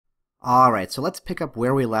Alright, so let's pick up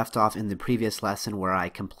where we left off in the previous lesson where I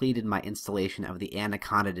completed my installation of the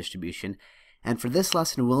Anaconda distribution. And for this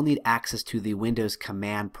lesson, we'll need access to the Windows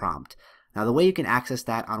command prompt. Now the way you can access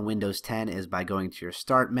that on Windows 10 is by going to your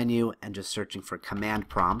Start menu and just searching for command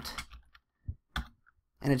prompt.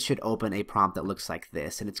 And it should open a prompt that looks like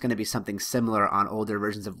this. And it's going to be something similar on older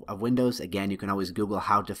versions of Windows. Again, you can always Google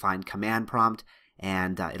how to find command prompt,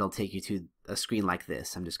 and it'll take you to a screen like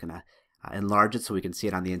this. I'm just going to enlarge it so we can see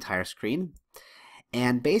it on the entire screen.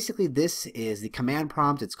 And basically this is the command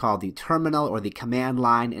prompt. It's called the terminal or the command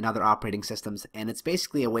line in other operating systems, and it's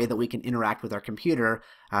basically a way that we can interact with our computer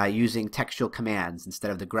using textual commands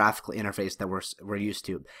instead of the graphical interface that we're used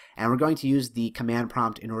to. And we're going to use the command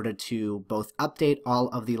prompt in order to both update all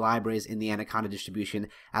of the libraries in the Anaconda distribution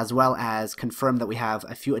as well as confirm that we have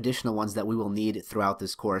a few additional ones that we will need throughout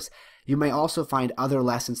this course. You may also find other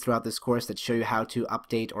lessons throughout this course that show you how to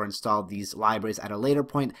update or install these libraries at a later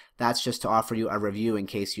point. That's just to offer you a review in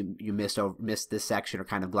case you missed this section or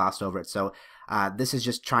kind of glossed over it. So this is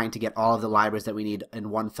just trying to get all of the libraries that we need in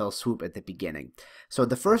one fell swoop at the beginning. So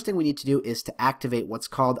the first thing we need to do is to activate what's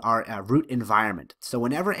called our root environment. So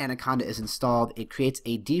whenever Anaconda is installed, it creates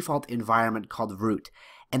a default environment called root.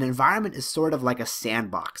 An environment is sort of like a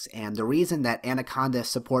sandbox, and the reason that Anaconda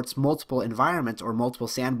supports multiple environments or multiple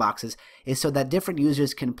sandboxes is so that different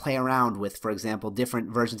users can play around with, for example, different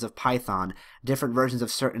versions of Python, different versions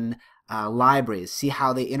of certain libraries, see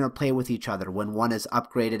how they interplay with each other. When one is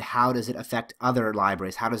upgraded, how does it affect other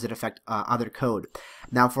libraries? How does it affect other code?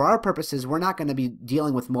 Now, for our purposes, we're not going to be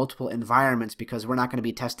dealing with multiple environments because we're not going to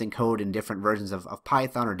be testing code in different versions of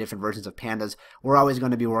Python or different versions of Pandas. We're always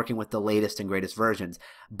going to be working with the latest and greatest versions.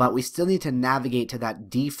 But we still need to navigate to that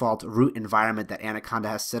default root environment that Anaconda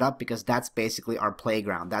has set up because that's basically our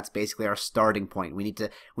playground. That's basically our starting point. We need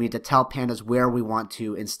to tell Pandas where we want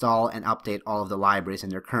to install and update all of the libraries,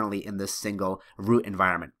 and they're currently in this single root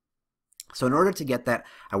environment. So in order to get that,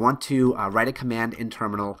 I want to write a command in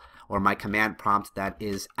terminal or my command prompt that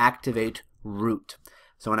is activate root.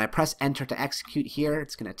 So when I press enter to execute here,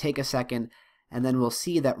 it's going to take a second, and then we'll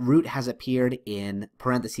see that root has appeared in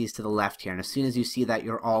parentheses to the left here. And as soon as you see that,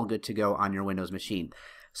 you're all good to go on your Windows machine.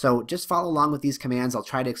 So just follow along with these commands. I'll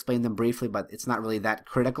try to explain them briefly, but it's not really that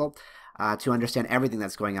critical to understand everything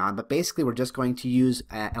that's going on. But basically, we're just going to use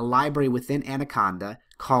a library within Anaconda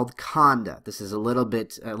called Conda. This is a little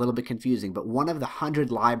bit confusing, but one of the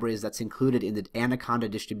 100 libraries that's included in the Anaconda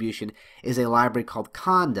distribution is a library called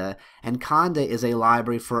Conda, and Conda is a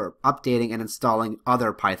library for updating and installing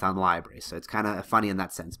other Python libraries. So it's kind of funny in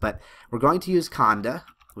that sense. But we're going to use Conda,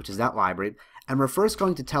 which is that library, and we're first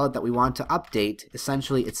going to tell it that we want to update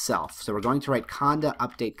essentially itself. So we're going to write Conda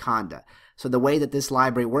update Conda. So the way that this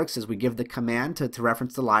library works is we give the command to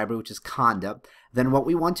reference the library, which is Conda, then what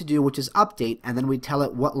we want to do, which is update, and then we tell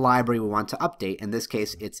it what library we want to update. In this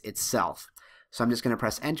case, it's itself. So I'm just going to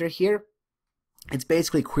press enter here. It's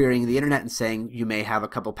basically querying the internet and saying you may have a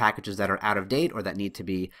couple packages that are out of date or that need to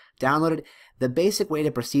be downloaded. The basic way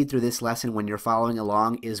to proceed through this lesson when you're following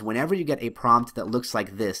along is whenever you get a prompt that looks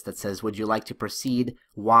like this that says would you like to proceed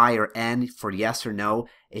Y or N for yes or no,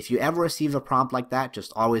 if you ever receive a prompt like that,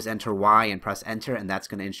 just always enter Y and press enter, and that's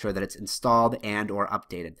going to ensure that it's installed and or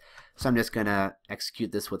updated. So I'm just going to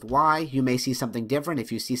execute this with Y. You may see something different.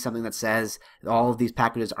 If you see something that says all of these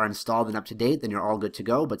packages are installed and up to date, then you're all good to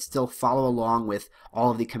go, but still follow along with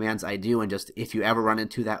all of the commands I do, and just if you ever run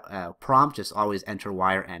into that prompt, just always enter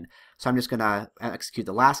Y or N. So I'm just going to execute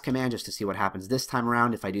the last command just to see what happens this time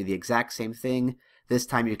around. If I do the exact same thing, this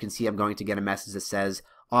time you can see I'm going to get a message that says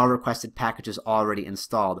all requested packages already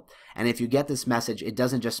installed. And if you get this message, it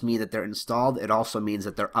doesn't just mean that they're installed, it also means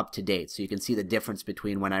that they're up to date. So you can see the difference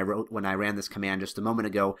between when I ran this command just a moment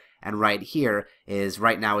ago and right here is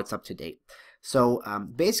right now it's up to date. So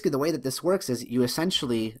basically the way that this works is you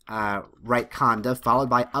essentially write Conda followed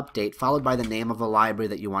by update followed by the name of a library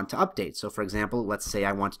that you want to update. So for example, let's say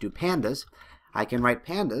I want to do Pandas. I can write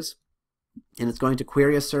Pandas, and it's going to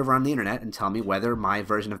query a server on the internet and tell me whether my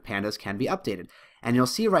version of Pandas can be updated. And you'll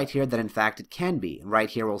see right here that in fact it can be.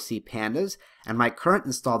 Right here we'll see Pandas, and my current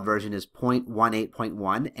installed version is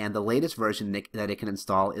 0.18.1, and the latest version that it can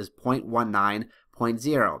install is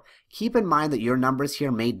 0.19.0. Keep in mind that your numbers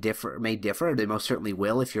here may differ. They most certainly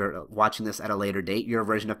will. If you're watching this at a later date, your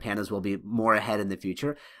version of Pandas will be more ahead in the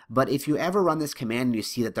future. But if you ever run this command and you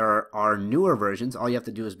see that there are newer versions, all you have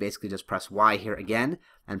to do is basically just press Y here again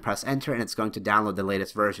and press enter, and it's going to download the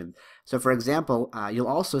latest version. So for example, you'll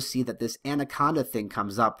also see that this Anaconda thing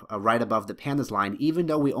comes up right above the Pandas line, even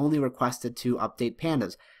though we only requested to update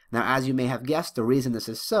Pandas. Now, as you may have guessed, the reason this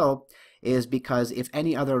is so is because if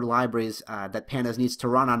any other libraries that Pandas needs to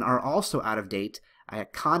run on are also out of date,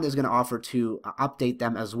 Conda is going to offer to update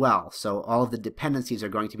them as well. So all of the dependencies are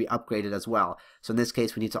going to be upgraded as well. So in this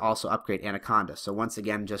case, we need to also upgrade Anaconda. So once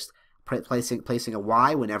again, just placing a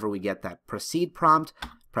Y whenever we get that proceed prompt,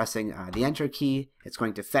 pressing the enter key, it's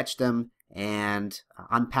going to fetch them and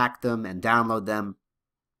unpack them and download them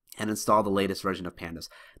and install the latest version of Pandas.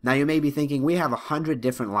 Now you may be thinking, we have 100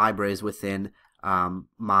 different libraries within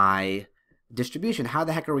my distribution. How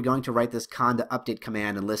the heck are we going to write this conda update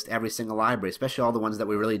command and list every single library, especially all the ones that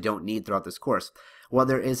we really don't need throughout this course? Well,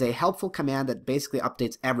 there is a helpful command that basically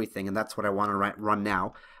updates everything, and that's what I want to run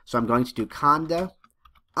now. So I'm going to do conda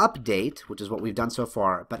update, which is what we've done so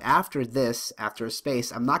far, but after this, after a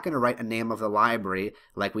space, I'm not going to write a name of the library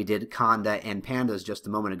like we did conda and pandas just a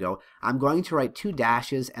moment ago. I'm going to write 2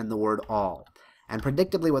 dashes and the word all. And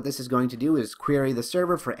predictably what this is going to do is query the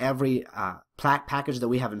server for every package that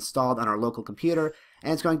we have installed on our local computer,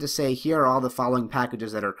 and it's going to say, here are all the following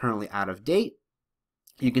packages that are currently out of date.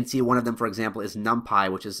 You can see one of them, for example, is NumPy,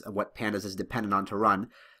 which is what Pandas is dependent on to run.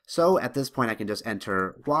 So at this point I can just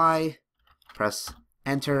enter Y, press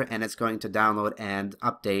enter, and it's going to download and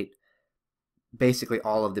update basically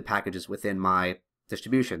all of the packages within my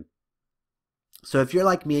distribution. So if you're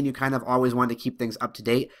like me and you kind of always want to keep things up to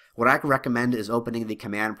date, what I can recommend is opening the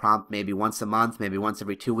command prompt maybe once a month, maybe once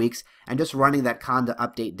every 2 weeks, and just running that conda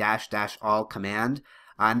update -- all command.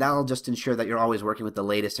 And that'll just ensure that you're always working with the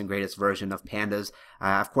latest and greatest version of Pandas.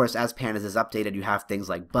 Of course, as Pandas is updated, you have things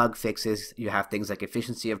like bug fixes, you have things like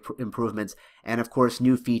efficiency improvements, and of course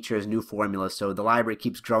new features, new formulas. So the library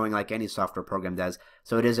keeps growing like any software program does.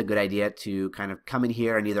 So it is a good idea to kind of come in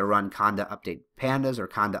here and either run conda update pandas or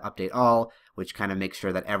conda update all, which kind of makes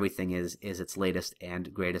sure that everything is its latest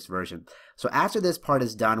and greatest version. So after this part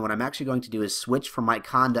is done, what I'm actually going to do is switch from my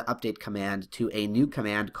conda update command to a new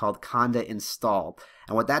command called conda install.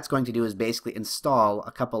 And what that's going to do is basically install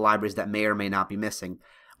a couple libraries that may or may not be missing.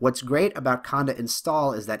 What's great about conda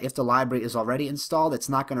install is that if the library is already installed, it's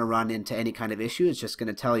not going to run into any kind of issue. It's just going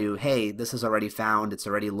to tell you, hey, this is already found, it's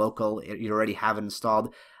already local, you already have it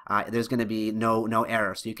installed. There's going to be no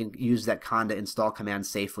error, so you can use that conda install command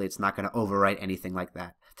safely. It's not going to overwrite anything like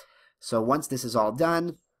that. So once this is all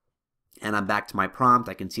done, and I'm back to my prompt,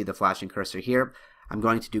 I can see the flashing cursor here. I'm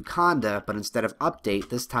going to do conda, but instead of update,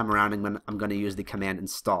 this time around I'm going to use the command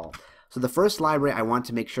install. So the first library I want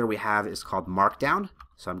to make sure we have is called Markdown.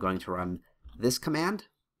 So I'm going to run this command.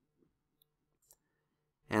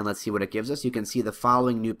 And let's see what it gives us. You can see the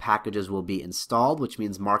following new packages will be installed, which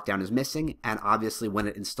means Markdown is missing. And obviously when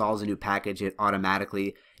it installs a new package, it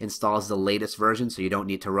automatically installs the latest version, so you don't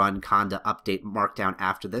need to run conda update Markdown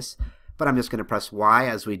after this. But I'm just going to press Y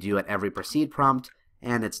as we do at every proceed prompt,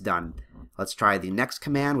 and it's done. Let's try the next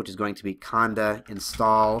command, which is going to be conda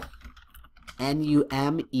install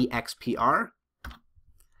numexpr.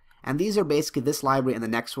 And these are basically, this library and the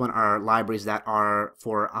next one are libraries that are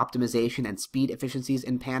for optimization and speed efficiencies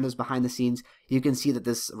in Pandas behind the scenes. You can see that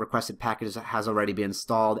this requested package has already been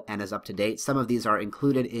installed and is up to date. Some of these are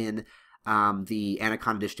included in the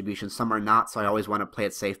Anaconda distribution, some are not, so I always want to play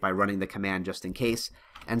it safe by running the command just in case.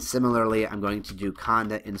 And similarly, I'm going to do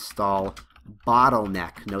conda install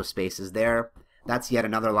bottleneck, no spaces there. That's yet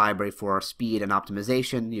another library for speed and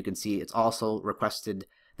optimization. You can see it's also requested.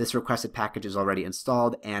 This requested package is already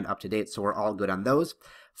installed and up to date, so we're all good on those.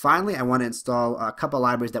 Finally, I want to install a couple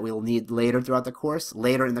libraries that we'll need later throughout the course.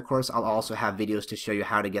 Later in the course, I'll also have videos to show you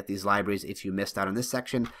how to get these libraries if you missed out on this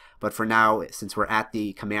section. But for now, since we're at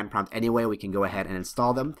the command prompt anyway, we can go ahead and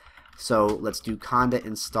install them. So let's do conda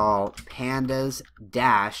install pandas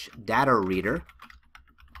data reader.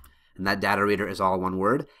 And that data reader is all one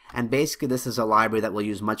word. And basically, this is a library that we'll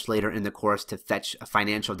use much later in the course to fetch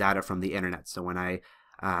financial data from the internet. So when I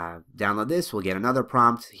download this, we'll get another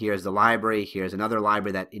prompt. Here's the library. Here's another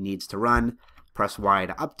library that it needs to run. Press Y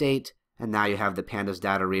to update, and now you have the Pandas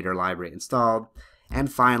Data Reader library installed.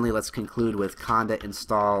 And finally, let's conclude with conda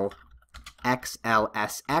install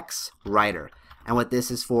Xlsx writer. And what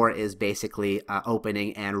this is for is basically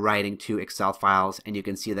opening and writing 2 Excel files. And you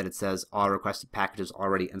can see that it says all requested packages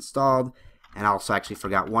already installed. And I also actually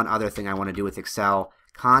forgot one other thing I want to do with Excel.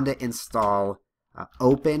 Conda install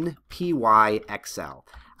open PyXL.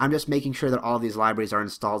 I'm just making sure that all of these libraries are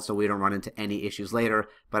installed so we don't run into any issues later,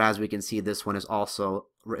 but as we can see, this one is also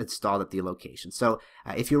installed at the location. So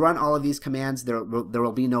if you run all of these commands, there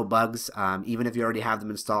will be no bugs. Even if you already have them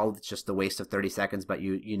installed, it's just a waste of 30 seconds, but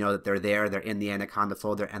you know that they're there, they're in the Anaconda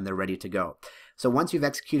folder, and they're ready to go. So once you've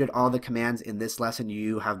executed all the commands in this lesson,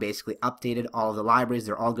 you have basically updated all of the libraries,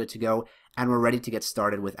 they're all good to go, and we're ready to get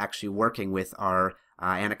started with actually working with our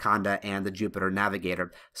Anaconda and the Jupyter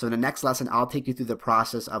Navigator. So in the next lesson, I'll take you through the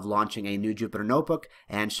process of launching a new Jupyter Notebook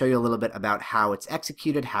and show you a little bit about how it's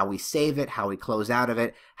executed, how we save it, how we close out of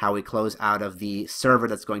it, how we close out of the server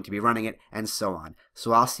that's going to be running it, and so on.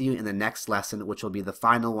 So I'll see you in the next lesson, which will be the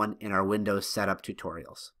final one in our Windows setup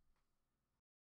tutorials.